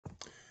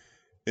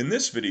In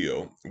this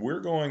video, we're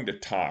going to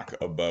talk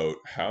about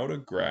how to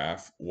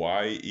graph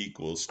y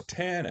equals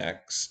tan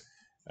x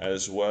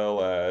as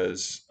well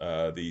as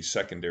the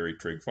secondary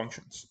trig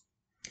functions.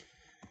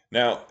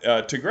 Now,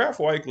 to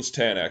graph y equals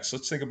tan x,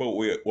 let's think about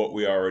what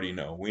we already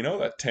know. We know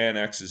that tan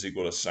x is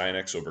equal to sine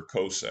x over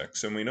cos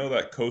x, and we know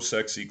that cos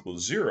x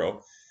equals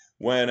 0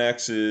 when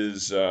x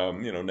is,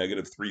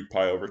 negative 3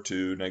 pi over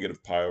 2,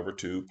 negative pi over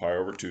 2, pi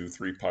over 2,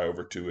 3 pi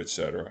over 2,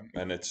 etc.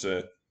 And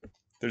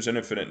there's an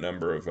infinite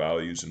number of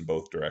values in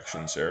both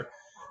directions there.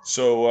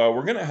 So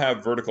we're going to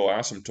have vertical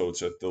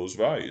asymptotes at those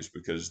values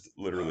because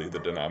literally the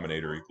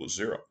denominator equals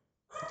 0.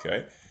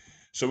 Okay,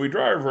 so we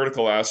draw our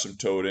vertical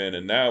asymptote in,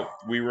 and now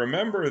we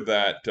remember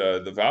that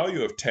the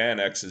value of tan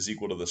x is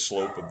equal to the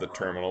slope of the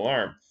terminal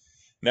arm.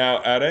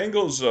 Now, at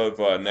angles of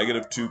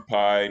negative 2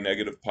 pi,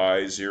 negative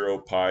pi, 0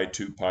 pi,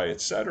 2 pi,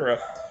 etc.,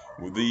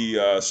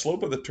 the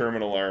slope of the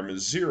terminal arm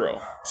is 0.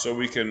 So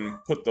we can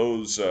put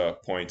those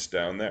points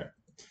down there.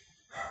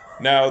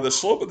 Now, the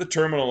slope of the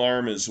terminal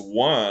arm is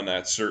 1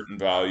 at certain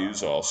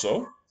values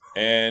also,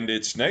 and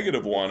it's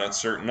negative 1 at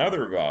certain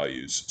other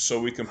values.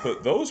 So we can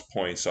put those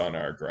points on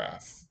our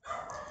graph.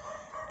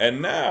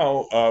 And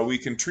now we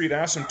can treat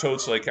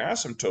asymptotes like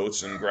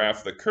asymptotes and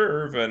graph the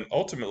curve, and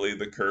ultimately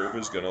the curve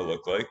is going to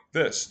look like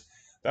this.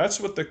 That's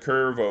what the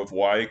curve of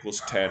y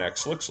equals tan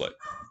x looks like.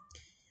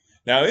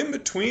 Now, in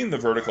between the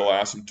vertical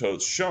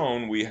asymptotes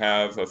shown, we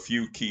have a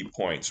few key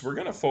points. We're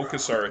going to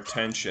focus our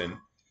attention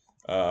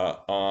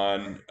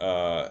on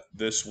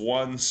this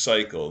one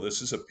cycle.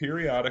 This is a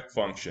periodic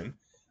function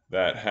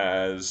that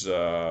has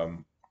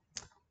the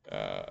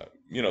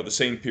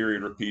same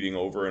period repeating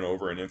over and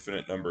over an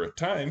infinite number of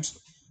times.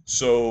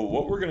 So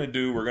what we're going to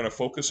do, we're going to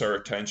focus our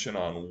attention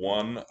on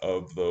one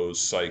of those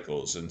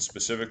cycles, and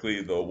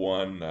specifically the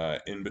one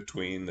in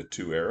between the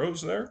two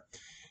arrows there.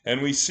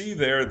 And we see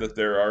there that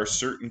there are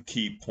certain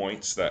key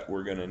points that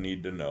we're going to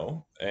need to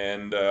know.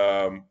 And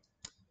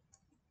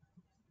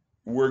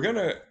we're going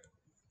to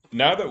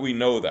now that we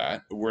know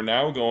that, we're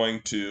now going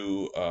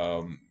to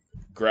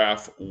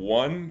graph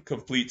one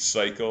complete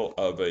cycle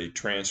of a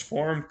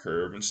transformed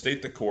curve and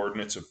state the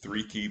coordinates of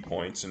 3 key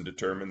points and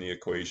determine the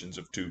equations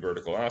of 2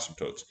 vertical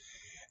asymptotes.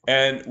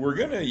 And we're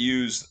going to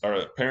use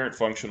our parent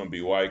function will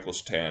be y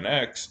equals tan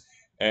x,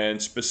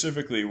 and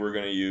specifically we're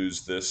going to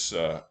use this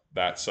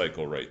that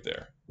cycle right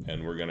there,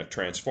 and we're going to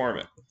transform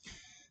it.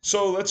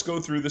 So let's go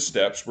through the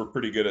steps. We're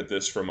pretty good at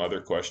this from other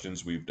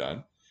questions we've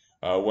done.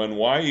 When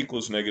y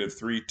equals negative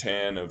 3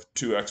 tan of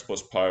 2x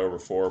plus pi over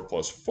 4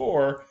 plus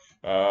 4,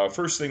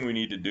 first thing we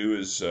need to do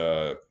is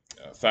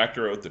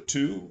factor out the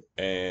 2,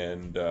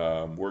 and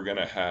we're going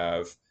to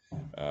have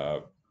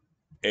a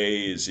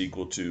is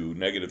equal to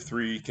negative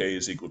 3, k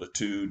is equal to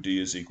 2,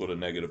 d is equal to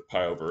negative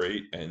pi over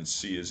 8, and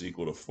c is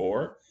equal to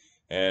 4.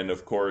 And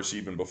of course,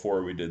 even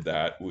before we did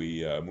that,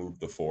 we moved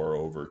the 4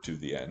 over to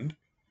the end.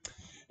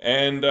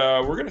 And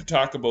we're going to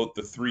talk about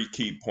the 3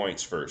 key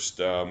points first.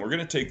 We're going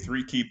to take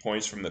 3 key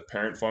points from the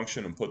parent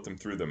function and put them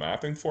through the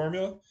mapping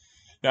formula.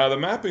 Now, the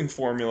mapping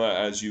formula,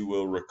 as you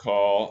will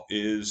recall,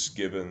 is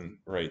given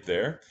right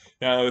there.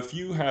 Now, if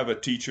you have a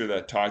teacher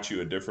that taught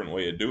you a different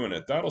way of doing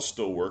it, that'll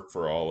still work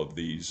for all of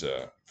these,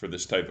 for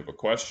this type of a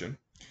question.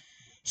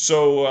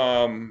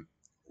 So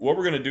what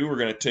we're going to do, we're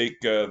going to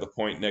take the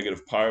point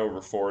negative pi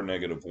over 4,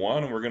 negative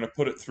 1, and we're going to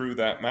put it through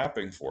that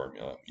mapping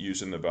formula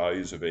using the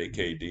values of a,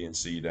 k, d, and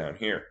c down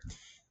here.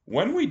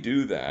 When we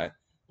do that,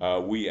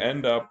 we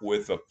end up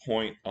with a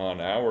point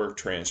on our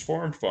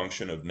transformed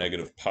function of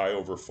negative pi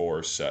over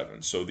 4,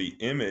 7. So the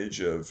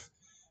image of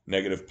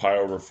negative pi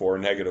over 4,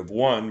 negative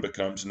 1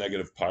 becomes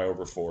negative pi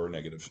over 4,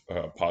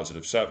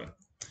 positive 7.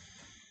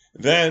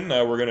 Then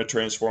we're going to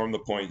transform the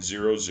point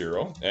 0,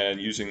 0,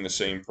 and using the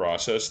same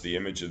process, the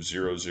image of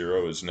 0,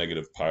 0 is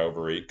negative pi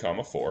over 8,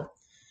 comma 4.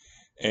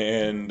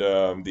 And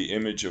the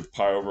image of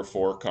pi over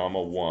 4,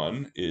 comma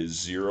 1 is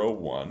 0,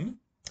 1.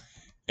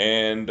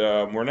 And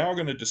we're now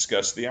going to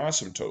discuss the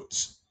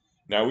asymptotes.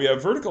 Now we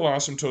have vertical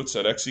asymptotes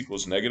at x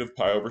equals negative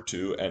pi over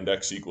 2 and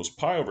x equals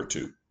pi over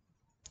 2.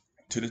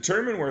 To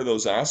determine where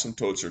those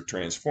asymptotes are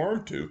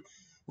transformed to,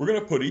 we're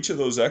going to put each of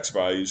those x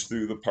values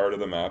through the part of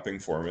the mapping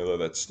formula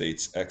that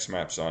states x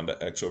maps onto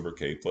x over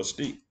k plus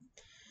d.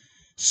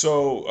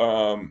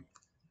 So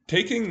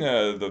taking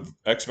the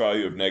x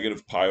value of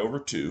negative pi over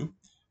 2,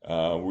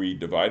 we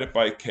divide it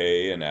by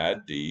k and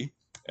add d,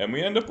 and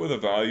we end up with a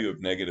value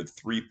of negative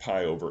 3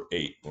 pi over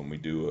 8 when we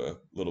do a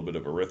little bit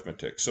of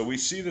arithmetic. So we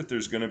see that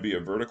there's going to be a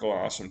vertical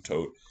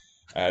asymptote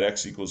at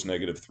x equals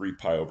negative 3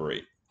 pi over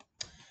 8.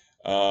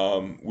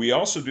 We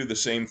also do the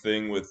same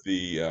thing with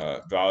the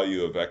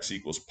value of x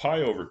equals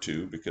pi over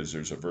 2 because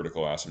there's a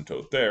vertical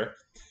asymptote there.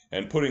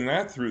 And putting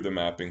that through the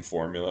mapping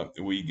formula,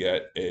 we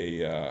get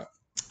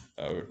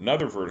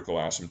another vertical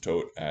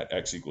asymptote at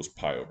x equals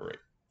pi over 8.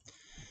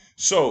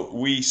 So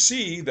we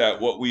see that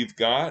what we've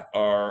got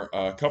are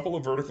a couple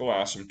of vertical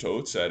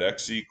asymptotes at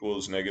x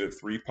equals negative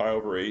 3 pi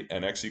over 8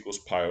 and x equals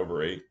pi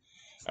over 8,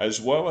 as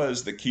well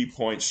as the key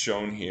points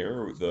shown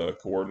here, the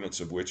coordinates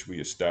of which we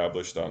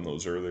established on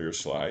those earlier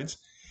slides.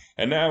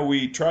 And now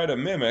we try to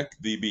mimic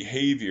the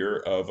behavior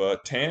of a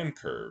tan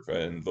curve,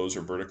 and those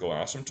are vertical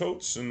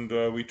asymptotes, and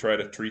we try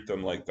to treat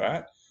them like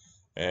that,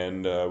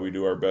 and we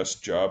do our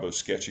best job of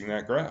sketching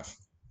that graph.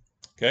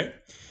 Okay,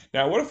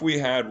 now what if we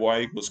had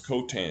y equals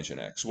cotangent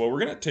x? Well,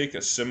 we're going to take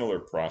a similar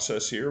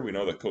process here. We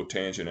know that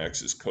cotangent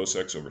x is cos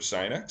x over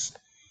sine x.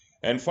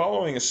 And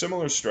following a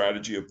similar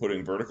strategy of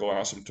putting vertical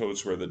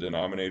asymptotes where the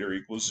denominator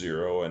equals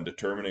 0 and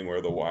determining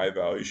where the y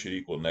value should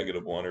equal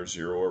 -1 or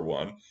 0 or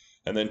 1,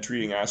 and then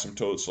treating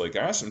asymptotes like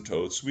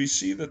asymptotes, we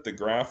see that the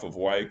graph of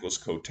y equals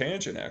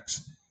cotangent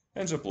x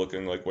ends up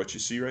looking like what you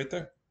see right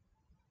there.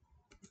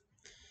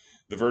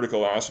 The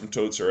vertical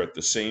asymptotes are at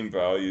the same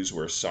values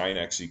where sine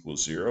x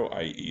equals 0,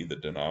 i.e. the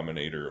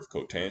denominator of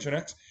cotangent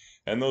x,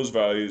 and those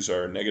values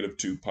are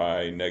 -2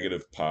 pi,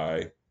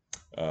 -pi,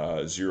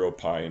 0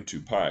 pi, and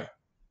 2 pi.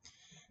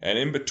 And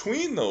in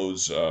between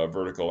those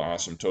vertical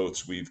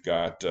asymptotes, we've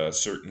got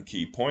certain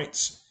key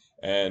points,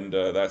 and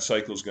that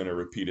cycle is going to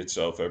repeat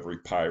itself every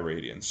pi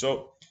radian.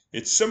 So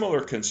it's similar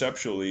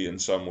conceptually in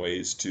some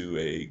ways to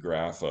a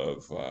graph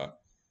of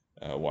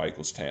y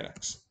equals tan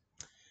x.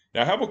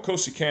 Now, how about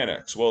cosecant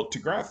x? Well, to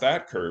graph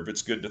that curve,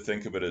 it's good to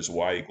think of it as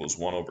y equals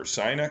 1 over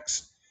sine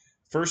x.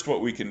 First, what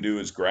we can do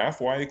is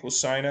graph y equals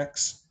sine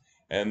x,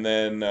 and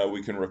then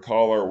we can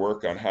recall our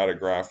work on how to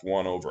graph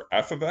 1 over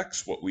f of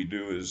x. What we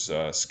do is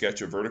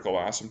sketch a vertical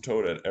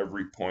asymptote at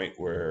every point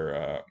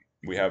where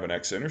we have an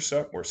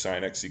x-intercept, where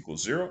sine x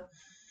equals 0.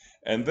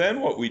 And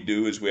then what we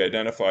do is we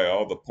identify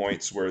all the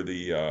points where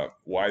the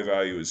y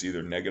value is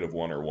either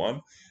 -1 or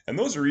 1. And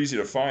those are easy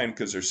to find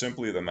because they're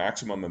simply the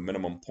maximum and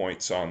minimum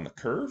points on the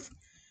curve.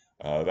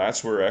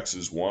 That's where x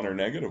is 1 or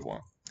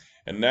 -1.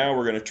 And now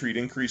we're going to treat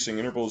increasing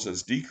intervals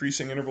as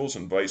decreasing intervals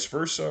and vice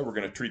versa. We're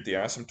going to treat the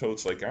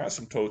asymptotes like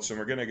asymptotes, and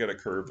we're going to get a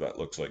curve that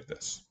looks like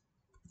this.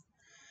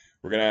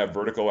 We're going to have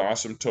vertical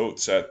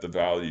asymptotes at the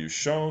values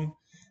shown,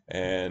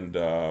 and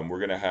we're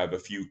going to have a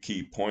few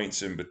key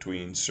points in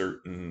between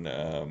certain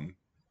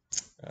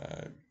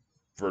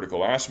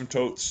vertical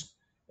asymptotes,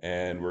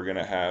 and we're going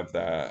to have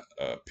that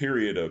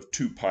period of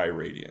 2 pi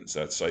radians.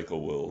 That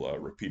cycle will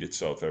repeat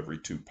itself every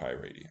 2 pi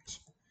radians.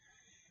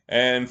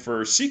 And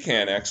for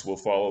secant x, we'll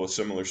follow a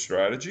similar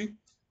strategy.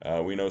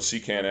 We know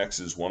secant x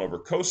is 1 over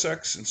cos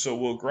x, and so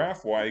we'll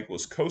graph y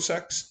equals cos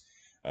x.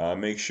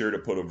 Make sure to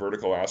put a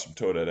vertical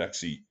asymptote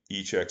at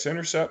each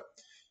x-intercept.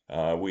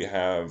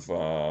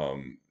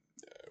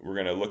 We're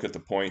going to look at the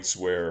points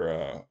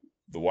where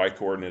the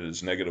y-coordinate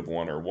is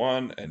 -1 or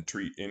 1 and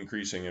treat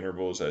increasing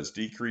intervals as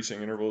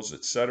decreasing intervals,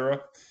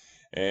 etc.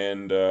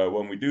 And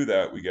when we do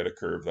that, we get a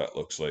curve that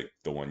looks like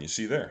the one you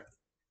see there.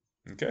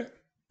 Okay.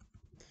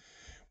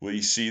 We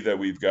see that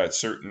we've got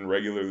certain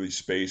regularly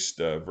spaced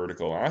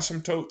vertical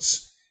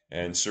asymptotes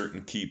and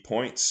certain key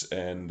points,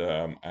 and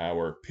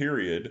our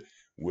period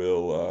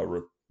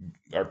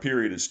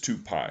is 2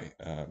 pi.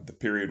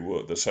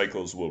 The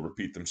cycles will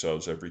repeat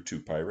themselves every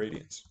 2 pi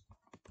radians.